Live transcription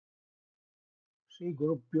Shri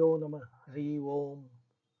Gurubhyo Namah Hari Om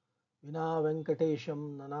Vina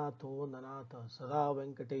Venkatesham Nanato Nanatha Sada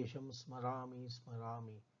Venkatesham Smarami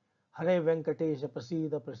Smarami Hare Venkatesha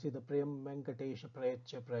Prasida Prasida Prem Venkatesha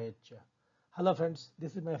Prayachya Prayachya. Hello friends,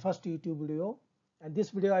 this is my first YouTube video, and this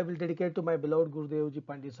video I will dedicate to my beloved Gurudevji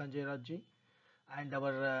Pandit Sanjay Rajji and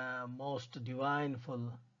our most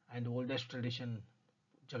divineful and oldest tradition,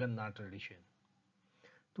 Jagannath tradition.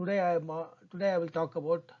 Today I will talk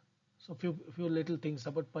about few little things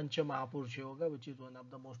about Pancha Mahapurusha Yoga, which is one of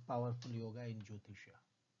the most powerful yoga in Jyotisha.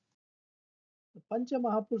 The Pancha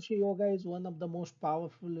Mahapurusha Yoga is one of the most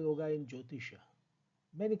powerful yoga in Jyotisha.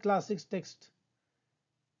 Many classic texts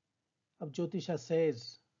of Jyotisha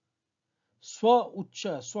says Swa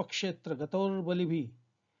Ucha Swakshetra Gator Balibhi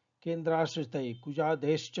Kendrashritai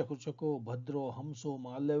Kujadeshcha Kuchako Bhadro Hamso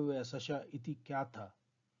Malavya Sasha Iti Kyatha.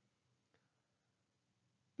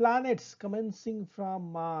 Planets commencing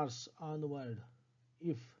from Mars onward,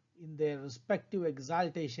 if in their respective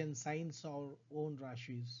exaltation signs or own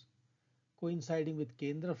rashis, coinciding with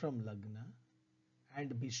Kendra from Lagna,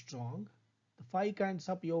 and be strong, the five kinds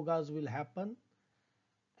of yogas will happen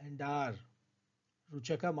and are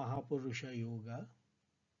Ruchaka Mahapurusha Yoga,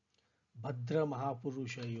 Bhadra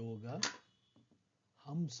Mahapurusha Yoga,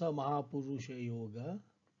 Hamsa Mahapurusha Yoga,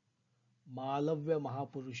 Malavya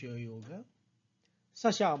Mahapurusha Yoga,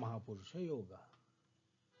 Sasha Mahapurusha Yoga.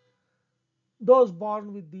 Those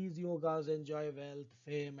born with these yogas enjoy wealth,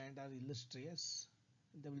 fame, and are illustrious.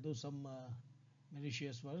 They will do some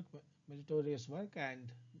meritorious work, and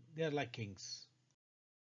they are like kings.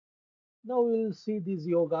 Now we will see these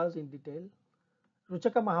yogas in detail.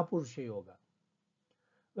 Ruchaka Mahapurusha Yoga.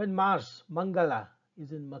 When Mars, Mangala,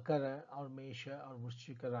 is in Makara or Mesha or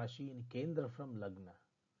Vrishchika Rashi in Kendra from Lagna,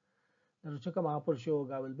 the Ruchaka Mahapurusha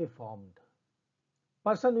Yoga will be formed.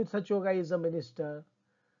 Person with such yoga is a minister,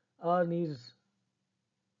 earn his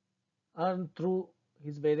earn through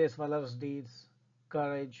his various valorous deeds,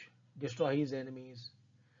 courage, destroy his enemies.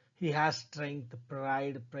 He has strength,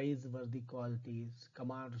 pride, praiseworthy qualities,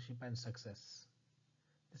 commandership, and success.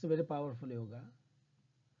 This is a very powerful yoga,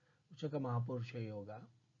 Uchaka Mahapurusha Yoga.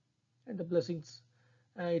 And the blessings,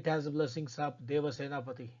 it has the blessings of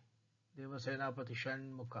Devasenapati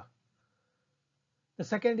Shanmukha. The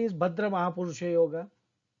second is Bhadra Mahapurusha Yoga.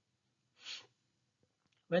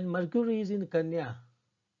 When Mercury is in Kanya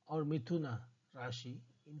or Mithuna Rashi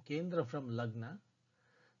in Kendra from Lagna,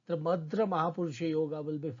 the Bhadra Mahapurusha Yoga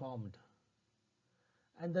will be formed.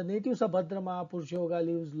 And the natives of Bhadra Mahapurusha Yoga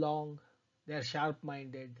lives long, they are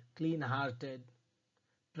sharp-minded, clean-hearted,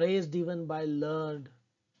 praised even by learned,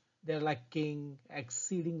 they are like king,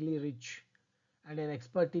 exceedingly rich, and an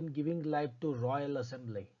expert in giving life to royal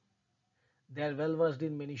assembly. They are well versed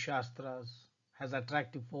in many shastras, has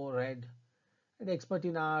attractive forehead, and expert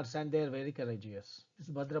in arts, and they are very courageous. This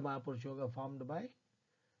is Bhadra Mahapurusha Yoga formed by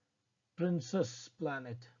Prince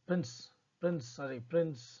Mercury.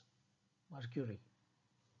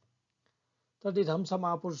 Third is Hamsa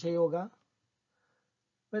Mahapurusha Yoga.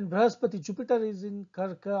 When Brahaspati, Jupiter is in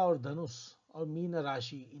Karka or Dhanus or Meena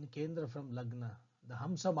Rashi in Kendra from Lagna, the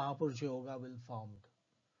Hamsa Mahapurusha Yoga will formed.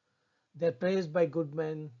 They are praised by good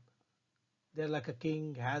men. They are like a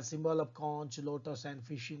king, has symbol of conch, lotus, and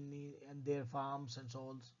fish in their farms and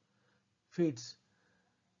souls. Feeds.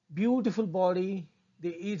 Beautiful body. They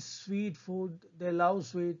eat sweet food. They love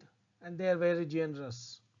sweet, and they are very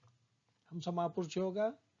generous. Hamsa Mahapurusha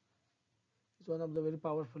Yoga is one of the very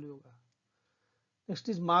powerful yoga. Next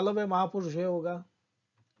is Malavya Mahapurusha Yoga.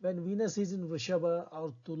 When Venus is in Vrishabha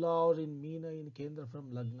or Tula or in Meena in Kendra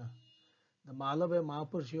from Lagna, the Malavya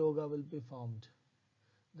Mahapurusha Yoga will be formed.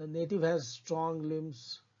 The native has strong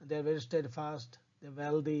limbs, they are very steadfast, they are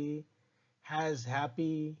wealthy, has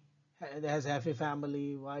happy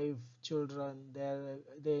family, wife, children,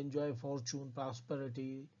 they enjoy fortune,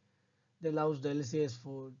 prosperity, they love delicious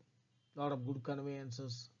food, lot of good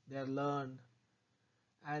conveyances, they are learned,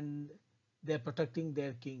 and they are protecting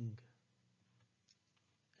their king.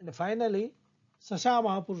 And finally, Sasha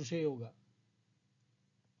Mahapurusha Yoga.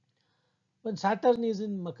 When Saturn is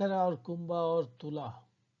in Makara or Kumbha or Tula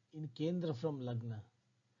in Kendra from Lagna,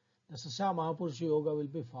 the Sasha Mahapurusha Yoga will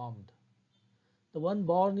be formed. The one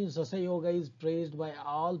born in Sasha Yoga is praised by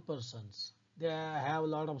all persons. They have a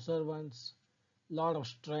lot of servants, lot of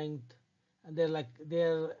strength, and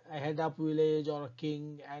they're a head of village or a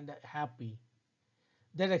king and happy.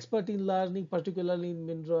 They're expert in learning, particularly in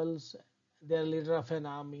minerals. They're leader of an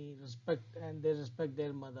army, they respect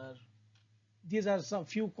their mother. These are some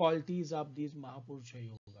few qualities of these Mahapurusha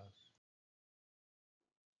Yogas.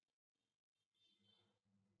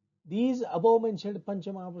 These above mentioned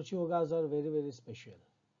Pancha Mahapurusha Yogas are very, very special.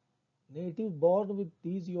 Native born with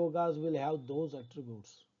these yogas will have those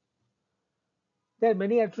attributes. There are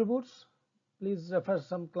many attributes. Please refer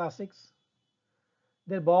some classics.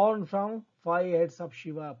 They're born from five heads of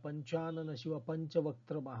Shiva, Panchanana Shiva,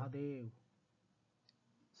 Panchavaktra Mahadev.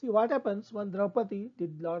 See what happens when Draupadi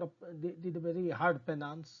did a very hard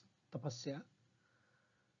penance, tapasya,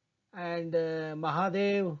 and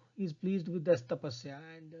Mahadev is pleased with this tapasya,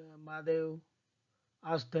 and Mahadev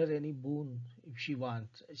asked her any boon if she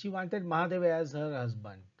wants. She wanted Mahadev as her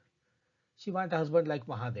husband. She wanted a husband like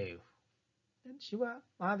Mahadev. Then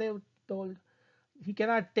Mahadev told he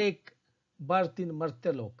cannot take birth in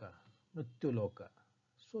Martyaloka, Mrityuloka,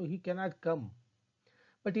 so he cannot come.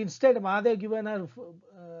 But instead, Mahadev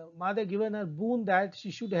given her boon that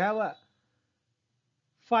she should have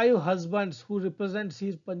five husbands who represents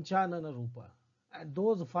his Panchanana Rupa. And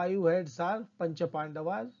those five heads are Pancha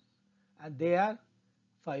Pandavas, and they are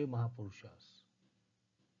five Mahapurushas.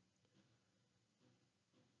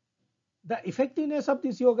 The effectiveness of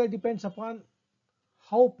this yoga depends upon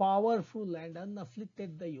how powerful and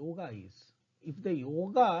unafflicted the yoga is. If the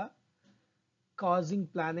yoga causing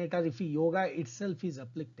planet, or if yoga itself is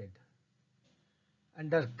afflicted,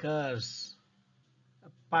 under curse, a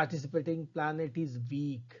participating planet is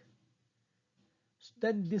weak,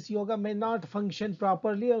 then this yoga may not function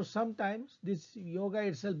properly, or sometimes this yoga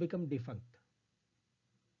itself become defunct.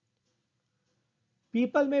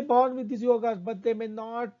 People may born with these yogas, but they may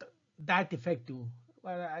not that effective.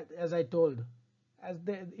 As I told,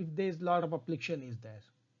 if there is a lot of affliction is there.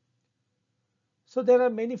 So there are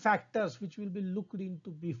many factors which will be looked into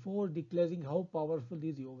before declaring how powerful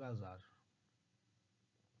these yogas are.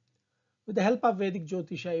 With the help of Vedic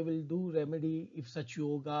Jyotish, I will do remedy if such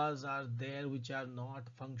yogas are there which are not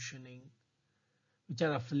functioning, which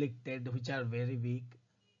are afflicted, which are very weak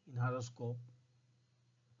in horoscope,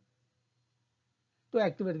 to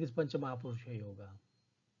activate this Pancha Mahapurusha yoga.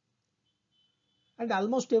 And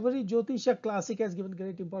almost every Jyotisha classic has given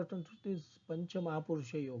great importance to this Pancha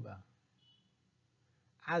Mahapurusha yoga,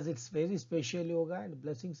 as it's very special yoga and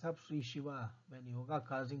blessings of Sri Shiva when yoga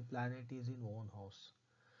causing planet is in own house.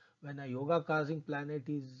 When a yoga causing planet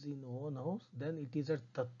is in own house, then it is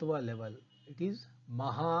at Tattva level. It is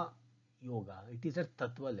Maha Yoga. It is at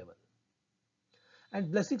Tattva level.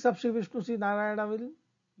 And blessings of Sri Vishnu, Sri Narayana will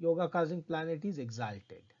yoga causing planet is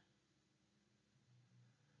exalted.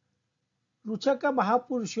 Ruchaka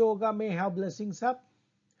Mahapurusha Yoga may have blessings of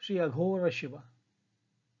Sri Aghora Shiva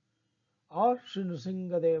or Sri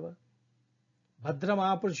Nrsinga Deva. Bhadra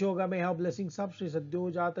Mahapurusha Yoga may have blessings of Sri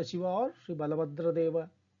Sadyojata Shiva or Sri Balabhadra Deva.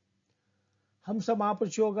 Hamsa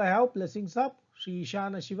Mahapurusha Yoga have blessings of Sri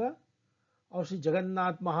Ishana Shiva or Sri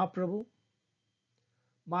Jagannath Mahaprabhu.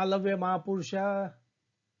 Malavya Mahapurusha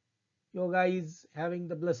Yoga is having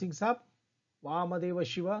the blessings of Vamadeva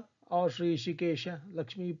Shiva or Sri Shikesha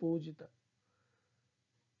Lakshmi Pujita.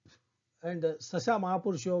 And Sasa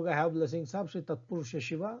Mahapurusha Yoga have blessings of Sri Tatpurusha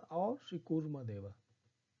Shiva or Sri Kurma Deva.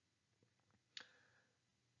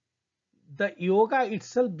 The yoga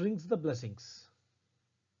itself brings the blessings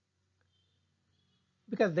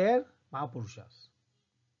because they are Mahapurushas.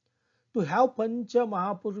 To have Pancha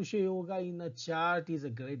Mahapurusha Yoga in a chart is a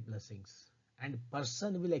great blessings, and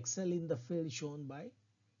person will excel in the field shown by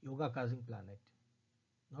yoga causing planet.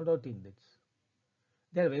 No doubt in this.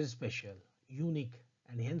 They are very special, unique,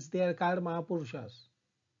 and hence they are called Mahapurushas.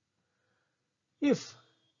 If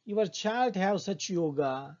your chart have such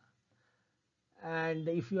yoga, and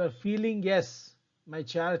if you are feeling, yes, my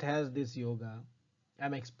chart has this yoga,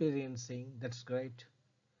 I'm experiencing, that's great.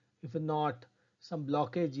 If not, some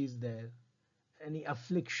blockage is there, any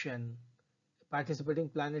affliction, participating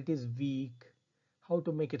planet is weak, how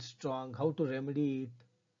to make it strong, how to remedy it.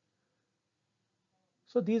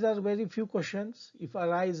 So these are very few questions. If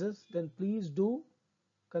arises, then please do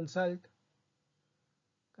consult.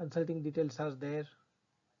 Consulting details are there.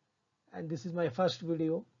 And this is my first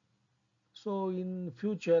video. So in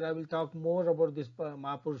future, I will talk more about this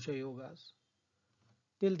Mahapurusha yogas.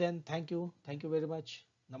 Till then, thank you. Thank you very much.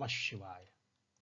 Namah Shivaya.